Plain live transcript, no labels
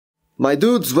My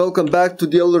dudes, welcome back to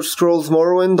the Elder Scrolls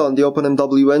Morrowind on the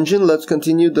OpenMW engine. Let's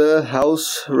continue the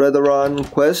House Redoran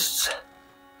quests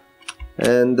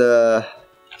and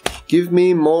give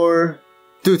me more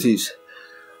duties.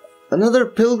 Another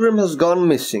pilgrim has gone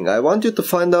missing. I want you to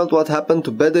find out what happened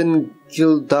to Beden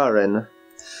Giladren.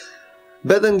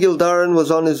 Beden Giladren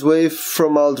was on his way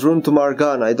from Aldrun to Maar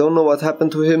Gan. I don't know what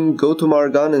happened to him. Go to Maar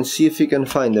Gan and see if you can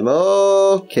find him.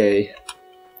 Okay.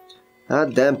 Ah,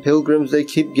 damn pilgrims, they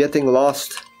keep getting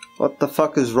lost. What the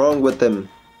fuck is wrong with them?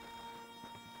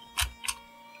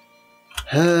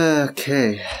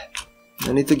 Okay.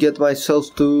 I need to get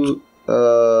myself to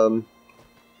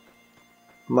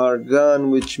Maar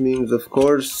Gan, which means, of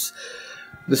course,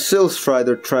 the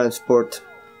Silstrider transport.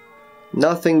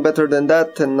 Nothing better than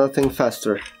that and nothing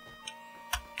faster.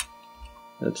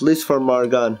 At least for Maar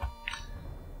Gan.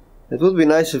 It would be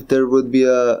nice if there would be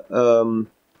a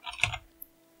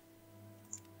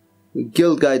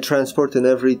guild guide transport in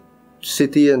every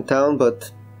city and town, but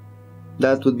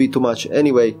that would be too much.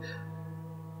 Anyway,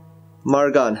 Maar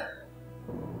Gan.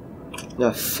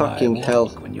 Ah, fucking hell.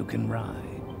 When you can ride.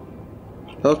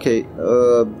 Okay,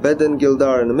 Beden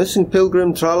Giladren. A missing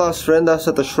pilgrim, Tralas Rendas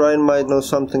at the shrine might know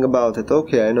something about it.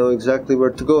 Okay, I know exactly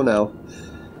where to go now.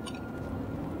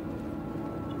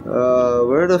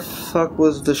 Where the fuck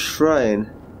was the shrine?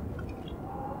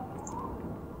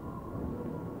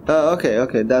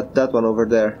 Okay, that one over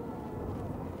there.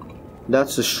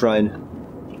 That's the shrine.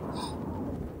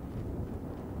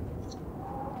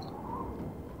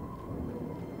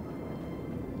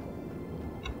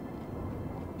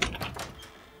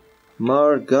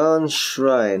 Maar Gan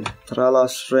Shrine,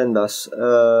 Tralas Rendas,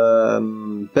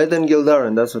 Beden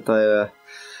Giladren, that's what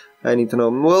I need to know.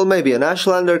 Well, maybe an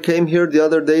Ashlander came here the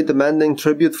other day demanding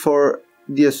tribute for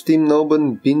the esteemed noble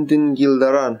Beden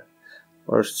Giladren,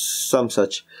 or some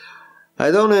such. I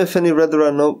don't know of any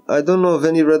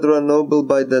Redoran noble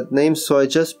by that name, so I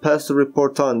just passed the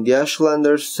report on. The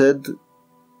Ashlanders said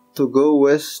to go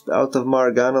west out of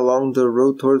Maar Gan along the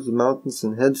road towards the mountains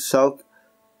and head south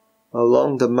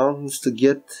along the mountains to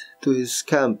get to his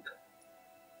camp.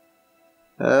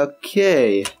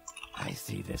 Okay. I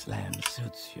see this land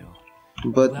suits you.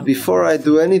 But before I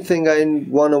do anything, I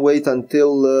want to wait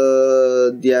until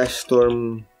the ash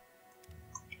storm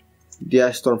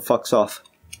fucks off.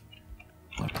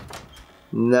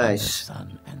 Nice.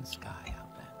 Sun and sky,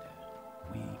 Outlander.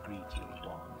 We greet you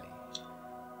warmly.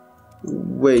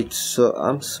 Wait, so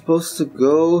I'm supposed to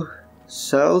go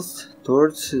south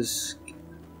towards his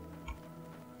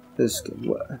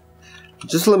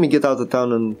just let me get out of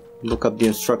town and look up the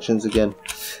instructions again.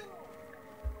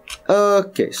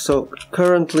 Okay, so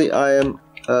currently I am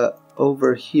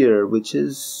over here, which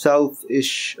is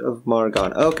south-ish of Maar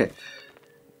Gan. Okay.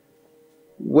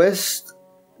 West,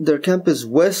 their camp is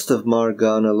west of Maar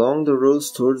Gan along the roads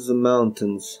towards the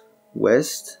mountains.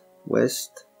 West.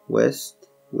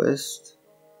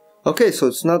 Okay, so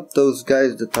it's not those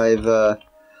guys that I've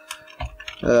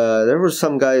there were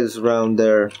some guys around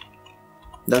there.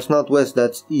 That's not west,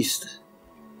 that's east.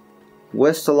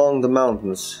 West along the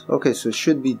mountains. Okay, so it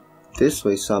should be this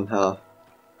way somehow.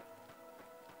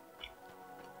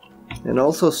 And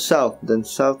also south, then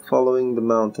south following the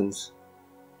mountains.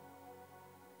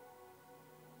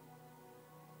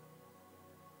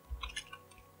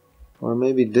 Or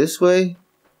maybe this way?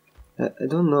 I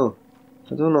don't know.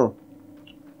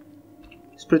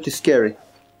 It's pretty scary.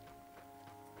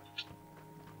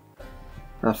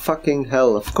 Ah, fucking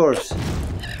hell, of course.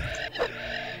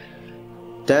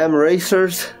 Damn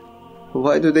racers.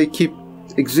 Why do they keep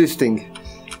existing?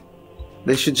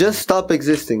 They should just stop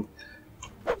existing.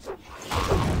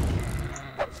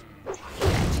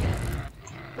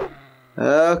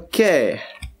 Okay.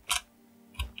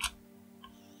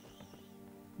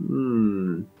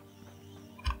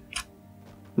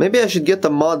 Maybe I should get a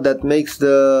mod that makes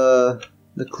the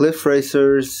cliff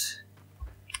racers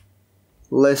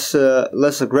less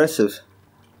aggressive.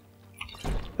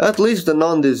 At least the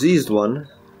non-diseased ones.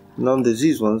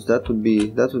 That would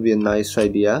be a nice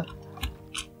idea.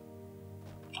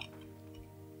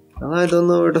 And I don't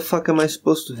know where the fuck am I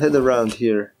supposed to head around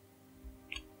here.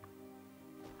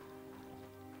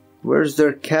 Where's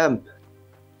their camp?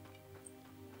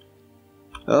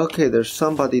 Okay, there's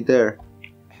somebody there.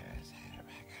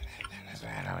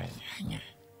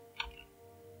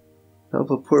 Help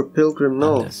a poor pilgrim?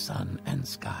 No. Sun and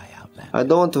sky, Outlander. I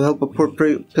don't want to help a poor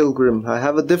pilgrim. I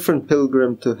have a different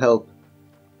pilgrim to help.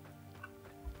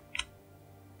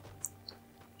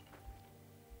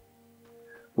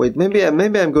 Wait, maybe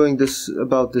I'm going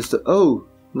about this. Oh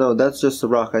no, that's just a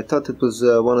rock. I thought it was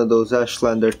one of those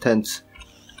Ashlander tents,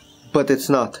 but it's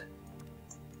not.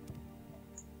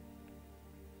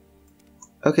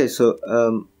 Okay, so,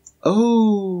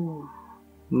 oh,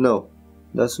 no,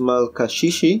 that's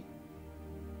Malkashishi.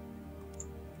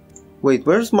 Wait,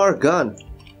 where's Maar Gan?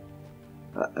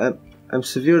 I'm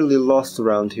severely lost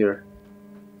around here.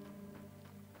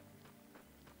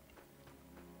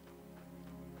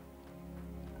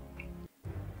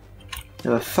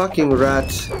 Fucking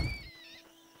rats.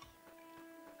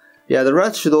 Yeah, the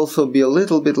rats should also be a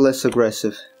little bit less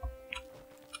aggressive.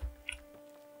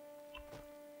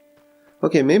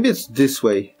 Okay, maybe it's this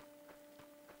way.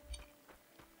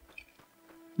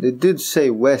 They did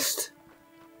say west.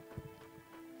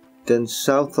 Then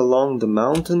south along the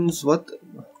mountains? What?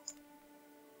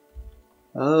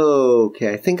 Oh,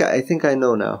 okay, I think I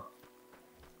know now.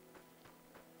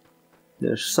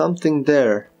 There's something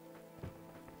there.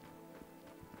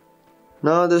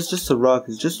 No, there's just a rock,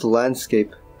 it's just a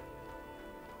landscape.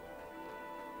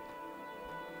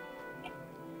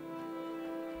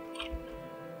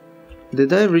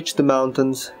 Did I reach the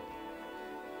mountains?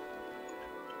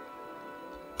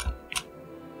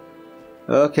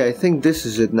 Okay, I think this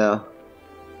is it now.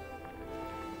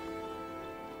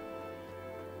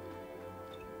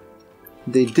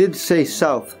 They did say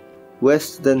south,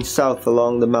 west then south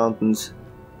along the mountains.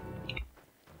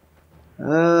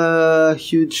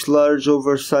 Huge, large,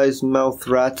 oversized mouth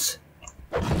rats.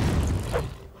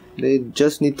 They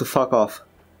just need to fuck off.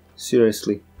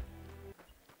 Seriously.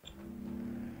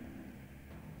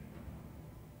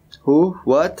 Who?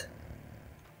 What?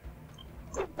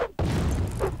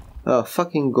 Oh,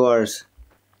 fucking Gors.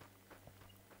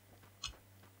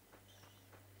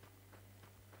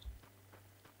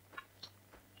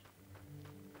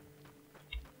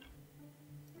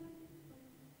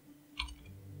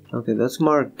 Okay, that's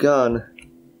Maar Gan.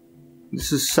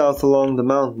 This is south along the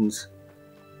mountains.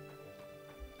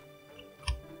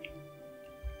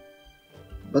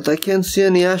 But I can't see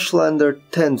any Ashlander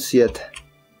tents yet.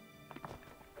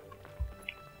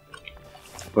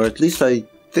 Or at least I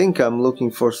think I'm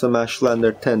looking for some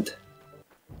Ashlander tent.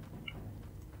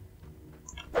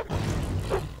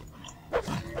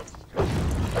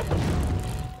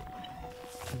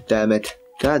 Damn it.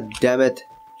 God damn it.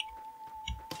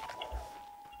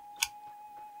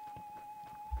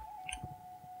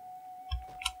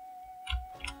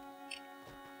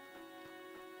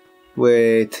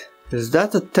 Wait, is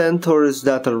that a tent or is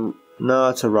that a... No,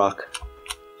 it's a rock.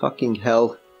 Fucking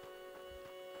hell.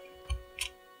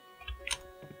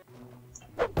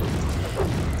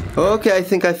 Okay, I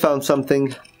think I found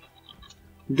something.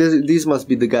 These must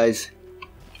be the guys.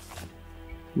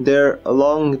 They're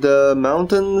along the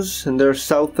mountains and they're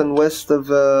south and west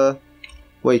of,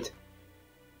 wait.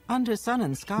 Under sun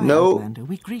and sky, No. Outlander,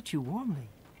 we greet you warmly.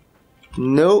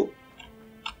 No.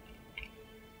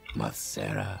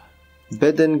 Masera.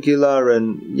 Beden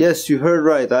Giladren. Yes, you heard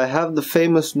right. I have the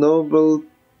famous noble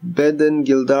Beden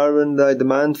Giladren. I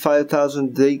demand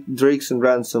 5,000 drakes in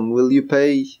ransom. Will you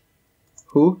pay?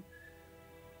 Who?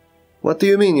 What do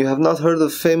you mean? You have not heard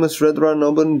of famous Redoran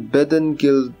noble Beden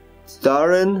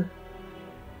Giladren?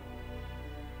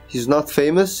 He's not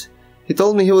famous? He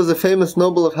told me he was a famous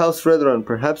noble of House Redoran.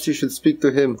 Perhaps you should speak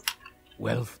to him.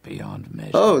 Wealth beyond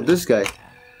measure. Oh, this guy.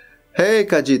 Hey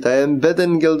Khajiit, I am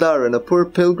Beden Giladren, a poor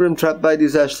pilgrim trapped by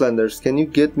these Ashlanders. Can you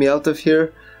get me out of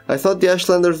here? I thought the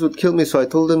Ashlanders would kill me, so I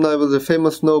told them I was a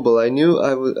famous noble. I knew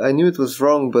it was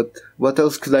wrong, but what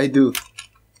else could I do?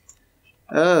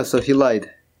 Ah, so he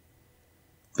lied.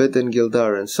 Beden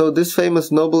Giladren. So this famous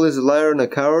noble is a liar and a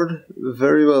coward?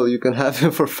 Very well, you can have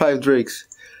him for 5 drakes.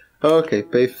 Okay,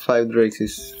 pay 5 drakes,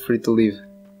 he's free to leave.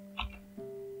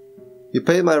 You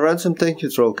paid my ransom, thank you,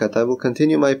 Trollcat. I will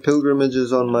continue my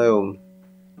pilgrimages on my own.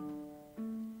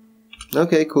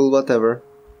 Okay, cool, whatever.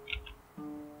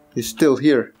 He's still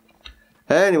here.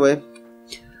 Anyway.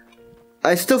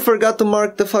 I still forgot to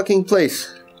mark the fucking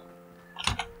place.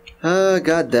 Ah,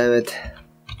 god damn it.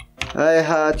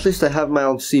 At least I have my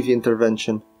own CV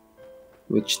intervention.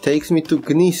 Which takes me to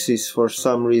Gnisis for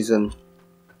some reason.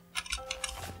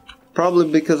 Probably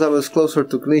because I was closer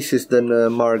to Gnisis than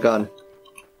Maar Gan.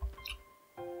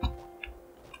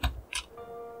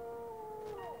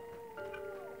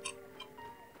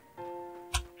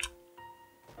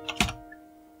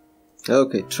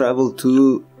 Okay, travel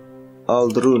to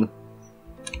Aldrun.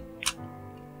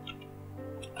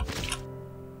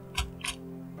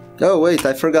 Oh wait,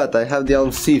 I forgot, I have the Elm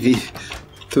CV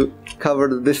to cover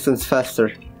the distance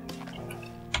faster.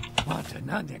 What an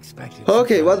unexpected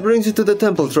Okay, surprise. what brings you to the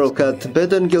temple, Trollcat?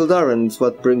 Beden Giladren is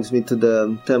what brings me to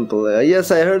the temple.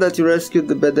 Yes, I heard that you rescued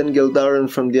the Beden Giladren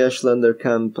from the Ashlander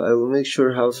camp. I will make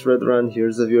sure House Redoran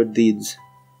hears of your deeds.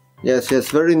 Yes,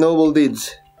 very noble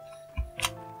deeds.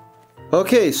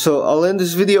 Okay, so I'll end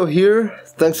this video here.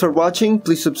 Thanks for watching.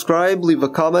 Please subscribe, leave a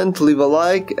comment, leave a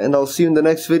like, and I'll see you in the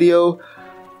next video.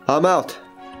 I'm out.